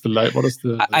 what is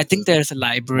the? I think there's a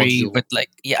library with like,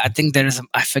 I think there is.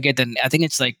 I forget I think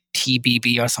it's like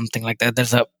TBB or something like that.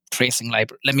 There's a tracing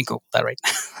library. Let me Google that right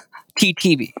now.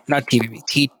 TTB, not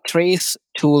TBB. Trace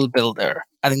Tool Builder.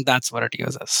 I think that's what it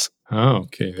uses. Oh,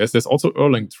 okay. There's also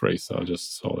Erlang Tracer. I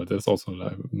just saw that. There's also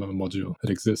a module that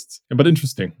exists. Yeah, but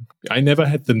interesting. I never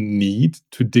had the need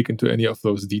to dig into any of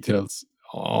those details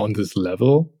on this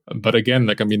level. But again,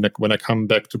 when I come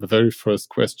back to the very first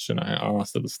question I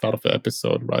asked at the start of the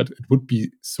episode, right? It would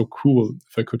be so cool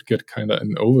if I could get kind of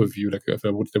an overview, like if I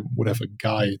would have a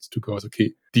guide to go,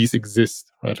 okay, these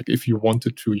exist, right? Like if you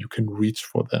wanted to, you can reach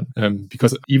for them.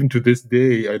 Because even to this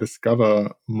day, I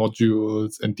discover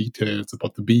modules and details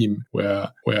about the Beam where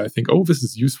I think, oh, this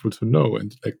is useful to know.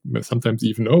 And like sometimes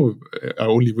even, I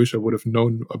only wish I would have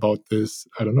known about this,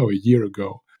 I don't know, a year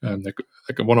ago. Like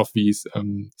one of these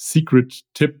secret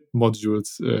tip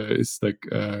modules is like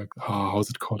how's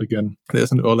it called again?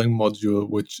 There's an Erlang module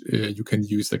which you can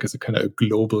use like as a kind of a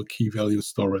global key value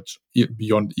storage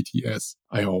beyond ETS.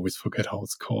 I always forget how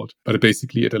it's called, but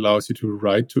it allows you to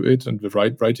write to it, and the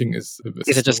writing is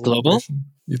it just global?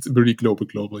 It's really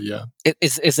global, yeah.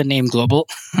 Is the name global?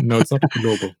 No, it's not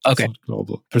global. Okay. It's not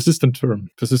global. Persistent term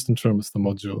is the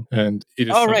module, and it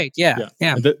is. Oh, right, yeah.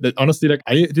 And that, honestly, like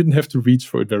I didn't have to reach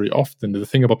for it very often. The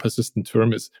thing about persistent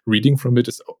term is reading from it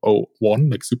is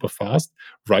like super fast.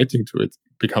 Writing to it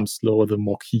becomes slower the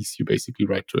more keys you basically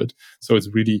write to it. So it's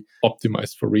really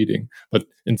optimized for reading. But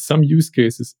in some use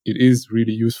cases, it is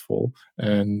really useful.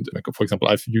 And like, for example,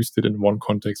 I've used it in one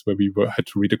context where we had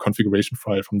to read a configuration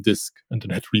file from disk and then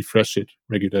had to refresh it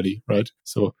regularly, right?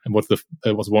 So, and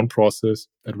there was one process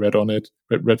that read on it,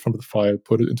 read from the file,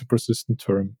 put it into persistent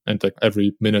term, and like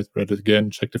every minute read it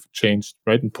again, checked if it changed,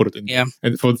 right? And put it in. Yeah.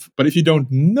 But if you don't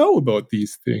know about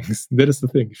these things, that is the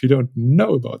thing. If you don't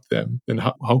know about them, then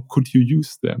how could you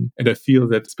use them? And I feel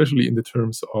that especially in the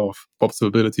terms of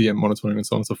observability and monitoring and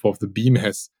so on and so forth, the Beam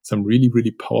has some really,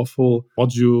 really powerful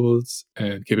modules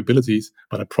and capabilities,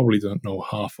 but I probably don't know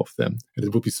half of them. And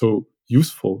it would be so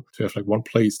useful to have like one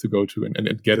place to go to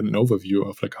and get an overview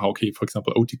of like how, okay, for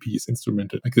example, OTP is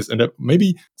instrumented like this. And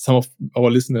maybe some of our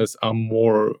listeners are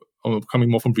coming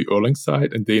more from the Erlang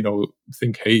side, and they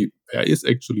think, hey, there is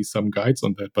actually some guides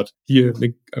on that, but here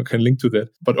I can link to that.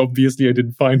 But obviously I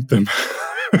didn't find them.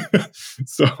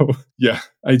 So yeah,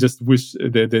 I just wish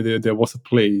there was a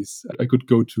place I could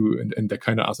go to and they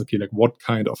kind of ask, okay, like what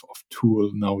kind of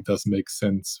tool now does make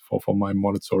sense for my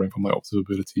monitoring, for my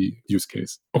observability use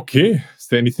case. Okay, is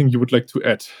there anything you would like to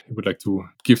add? You would like to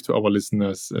give to our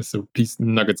listeners as a piece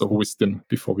nuggets of wisdom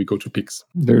before we go to picks?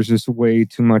 There's just way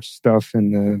too much stuff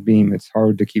in the Beam. It's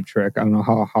hard to keep track. I don't know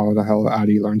how the hell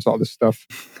Adi learns all this stuff.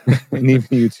 And even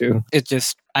you too. It's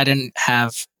just, I didn't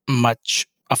have much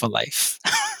of a life.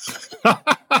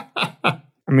 I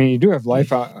mean, you do have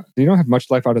life out. You don't have much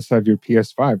life outside of your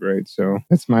PS5, right? So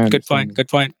that's my Good point.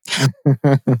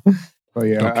 But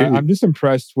yeah, Okay. I'm just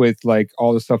impressed with like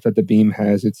all the stuff that the Beam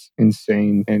has. It's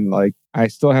insane. And like, I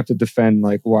still have to defend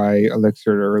like why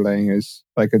Elixir Erlang is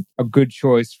like a good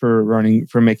choice for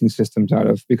making systems out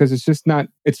of, because it's just not,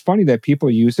 it's funny that people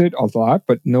use it a lot,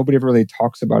 but nobody ever really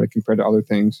talks about it compared to other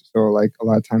things. So like a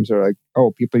lot of times they're like,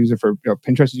 oh, people use it for,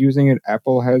 Pinterest is using it,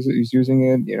 Apple is using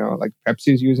it, like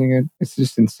Pepsi is using it. It's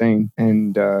just insane.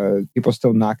 And people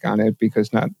still knock on it because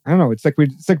I don't know, it's like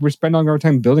we're spending our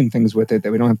time building things with it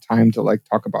that we don't have time to like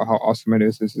talk about how awesome it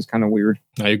is. This is kind of weird.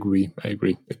 I agree.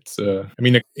 It's,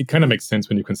 it kind of makes sense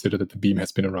when you consider that the Beam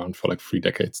has been around for like 3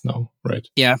 decades now, right?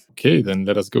 Yeah. Okay, then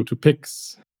let us go to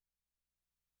picks.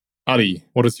 Adi,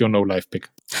 what is your no life pick?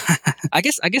 I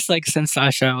guess like since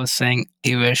Sasha was saying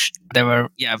he wished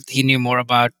he knew more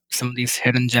about some of these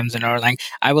hidden gems in Erlang,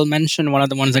 I will mention one of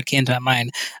the ones that came to my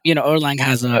mind. Erlang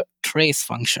has a trace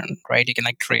function, right? You can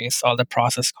like trace all the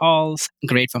process calls,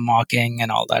 great for mocking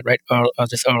and all that, right? Or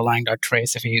just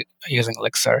Erlang.trace if you're using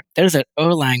Elixir. There's an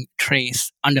Erlang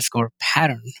trace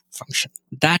 _pattern function.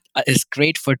 That is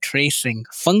great for tracing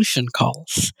function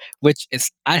calls, which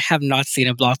is, I have not seen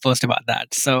a blog post about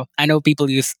that. So I know people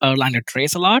use Erlang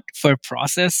trace a lot for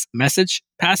process message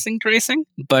passing tracing,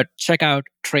 but check out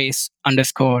trace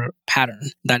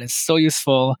 _pattern. That is so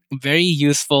useful, very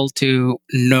useful to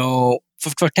know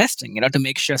for testing, to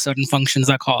make sure certain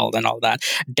functions are called and all that.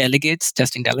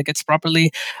 Testing delegates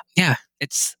properly. Yeah,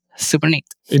 it's super neat.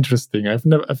 Interesting. I've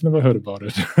never heard about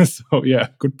it. So yeah,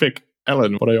 good pick.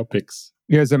 Alan, what are your picks?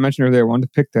 Yeah, as I mentioned earlier, I wanted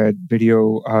to pick that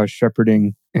video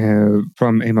shepherding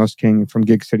from Amos King from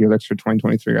Gig City Elixir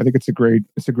 2023. I think it's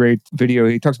a great video.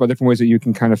 He talks about different ways that you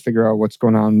can kind of figure out what's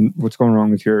going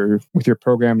wrong with your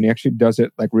program, and he actually does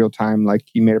it like real time. Like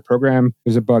he made a program,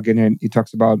 there's a bug in it. He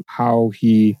talks about how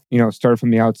he started from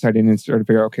the outside in and started to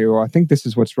figure out, okay, well, I think this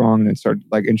is what's wrong, and then started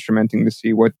like instrumenting to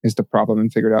see what is the problem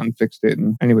and figured out and fixed it.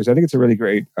 And anyways, I think it's a really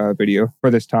great video for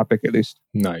this topic, at least.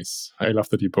 Nice. I love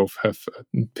that you both have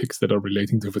picks that are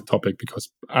relating to the topic, because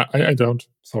I don't.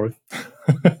 Sorry.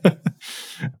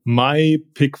 My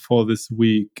pick for this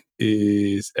week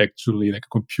is actually like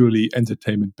a purely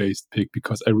entertainment-based pick,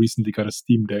 because I recently got a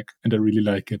Steam Deck and I really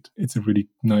like it. It's a really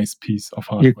nice piece of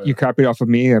hardware. You copied off of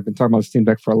me. I've been talking about the Steam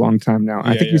Deck for a long time now.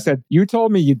 I think you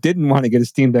told me you didn't want to get a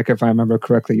Steam Deck, if I remember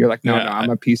correctly. You're like, no, I'm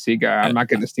a PC guy. I'm not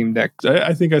getting a Steam Deck.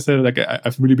 I think I said like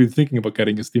I've really been thinking about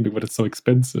getting a Steam Deck, but it's so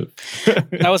expensive.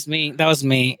 That was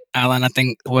me, Alan. I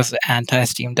think it was the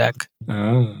anti-Steam Deck.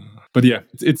 But yeah,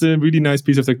 it's a really nice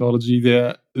piece of technology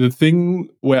there. The thing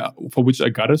for which I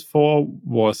got it for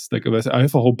was like, I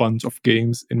have a whole bunch of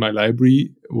games in my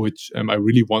library, which I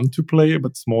really want to play,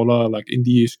 but smaller, like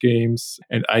indie-ish games.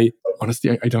 And I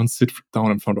don't sit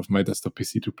down in front of my desktop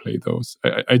PC to play those.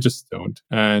 I just don't.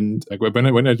 And like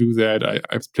when I do that,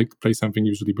 I play something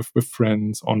usually with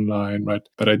friends online, right?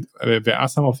 But there are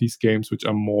some of these games which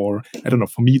are more, I don't know,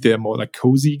 for me, they're more like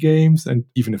cozy games. And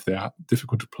even if they are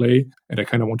difficult to play, and I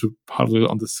kind of want to huddle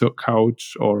on the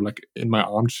couch or like in my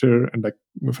armchair and like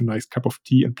with a nice cup of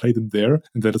tea and play them there.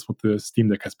 And that is what the Steam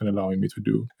Deck has been allowing me to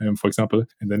do. For example,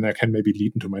 and then I can maybe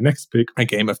lead into my next pick. A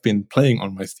game I've been playing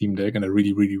on my Steam Deck and I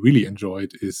really, really, really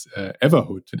enjoyed is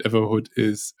Everhood. And Everhood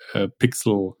is a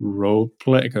pixel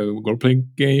role-playing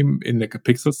game in like a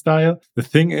pixel style. The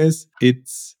thing is,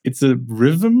 it's a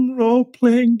rhythm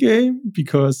role-playing game,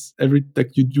 because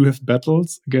you do have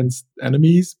battles against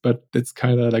enemies, but it's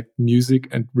kind of like music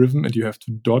and rhythm, and you have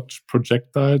to dodge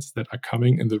projectiles that are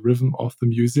coming in the rhythm of the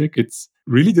music. It's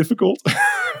really difficult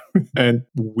and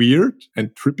weird and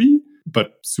trippy,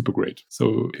 but super great.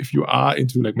 So if you are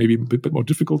into like maybe a bit more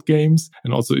difficult games,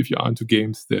 and also if you are into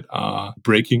games that are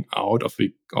breaking out of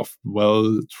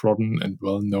well-trodden and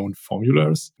well-known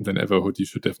formulas, then Everhood you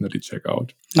should definitely check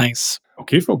out. Nice.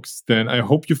 Okay, folks, then I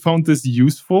hope you found this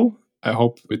useful. I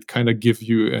hope it kind of give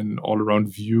you an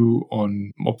all-around view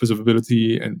on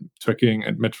observability and tracking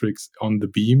and metrics on the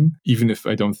Beam, even if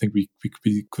I don't think we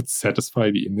could satisfy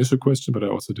the initial question, but I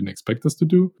also didn't expect us to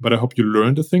do. But I hope you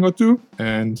learned a thing or two,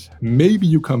 and maybe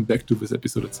you come back to this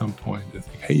episode at some point and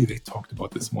think, hey, they talked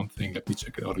about this one thing, let me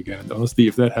check it out again. And honestly,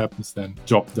 if that happens, then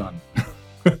job done.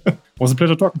 It was a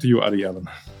pleasure talking to you, Adi Allen.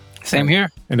 Same here.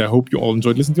 And I hope you all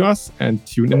enjoyed listening to us, and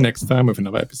tune in next time with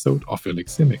another episode of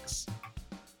Elixir Mix.